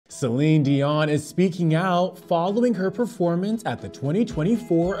Celine Dion is speaking out following her performance at the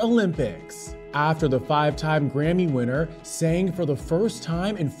 2024 Olympics. After the five-time Grammy winner sang for the first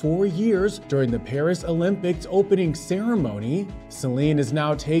time in 4 years during the Paris Olympics opening ceremony, Celine is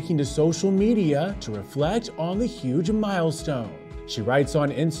now taking to social media to reflect on the huge milestone. She writes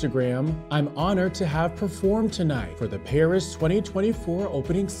on Instagram, "I'm honored to have performed tonight for the Paris 2024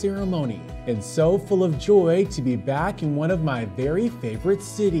 opening ceremony, and so full of joy to be back in one of my very favorite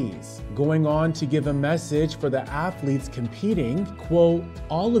cities." Going on to give a message for the athletes competing, quote,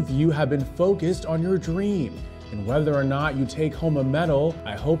 "All of you have been focused on your dream, and whether or not you take home a medal,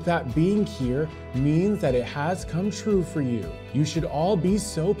 I hope that being here means that it has come true for you. You should all be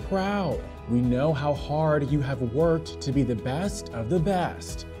so proud. We know how hard you have worked to be the best of the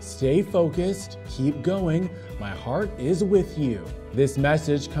best. Stay focused, keep going, my heart is with you." This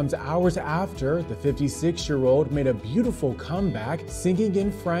message comes hours after the 56-year-old made a beautiful comeback singing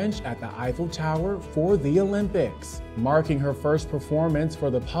in French at the Eiffel Tower for the Olympics, marking her first performance for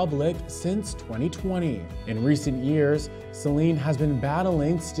the public since 2020. In recent years, Celine has been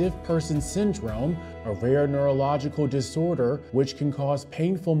battling stiff person syndrome, a rare neurological disorder which can cause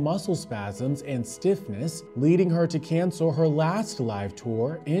painful muscle spasms and stiffness, leading her to cancel her last live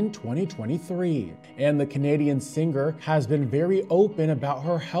tour in 2023. And the Canadian singer has been very open about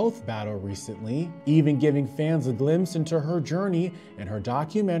her health battle recently, even giving fans a glimpse into her journey in her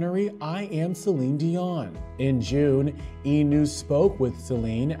documentary, I Am Céline Dion. In June, E! News spoke with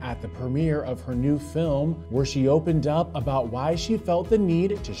Celine at the premiere of her new film, where she opened up about why she felt the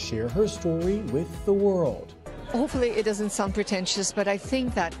need to share her story with the world. Hopefully it doesn't sound pretentious, but I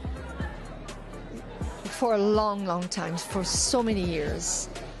think that for a long time, for so many years,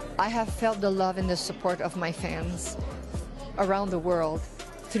 I have felt the love and the support of my fans around the world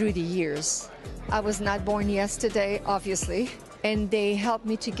through the years. I was not born yesterday, obviously, and they helped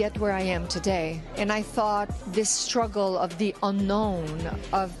me to get where I am today. And I thought this struggle of the unknown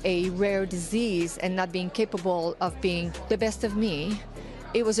of a rare disease and not being capable of being the best of me,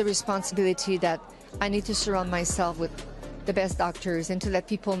 it was a responsibility that I need to surround myself with the best doctors and to let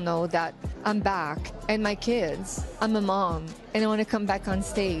people know that I'm back. And my kids, I'm a mom, and I want to come back on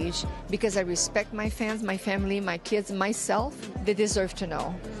stage because I respect my fans, my family, my kids, myself. They deserve to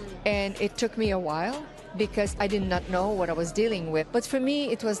know. And it took me a while because I did not know what I was dealing with. But for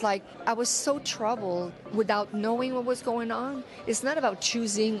me, it was like I was so troubled without knowing what was going on. It's not about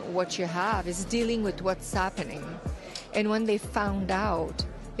choosing what you have, it's dealing with what's happening. And when they found out,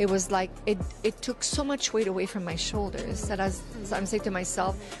 it was like it took so much weight away from my shoulders that as I'm saying to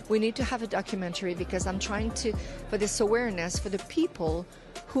myself, we need to have a documentary because I'm trying to, for this awareness, for the people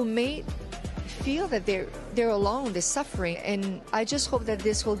who may feel that they're alone, they're suffering. And I just hope that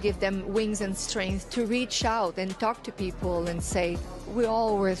this will give them wings and strength to reach out and talk to people and say, we're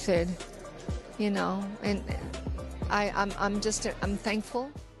all worth it, you know. And I'm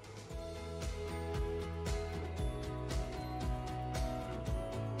thankful.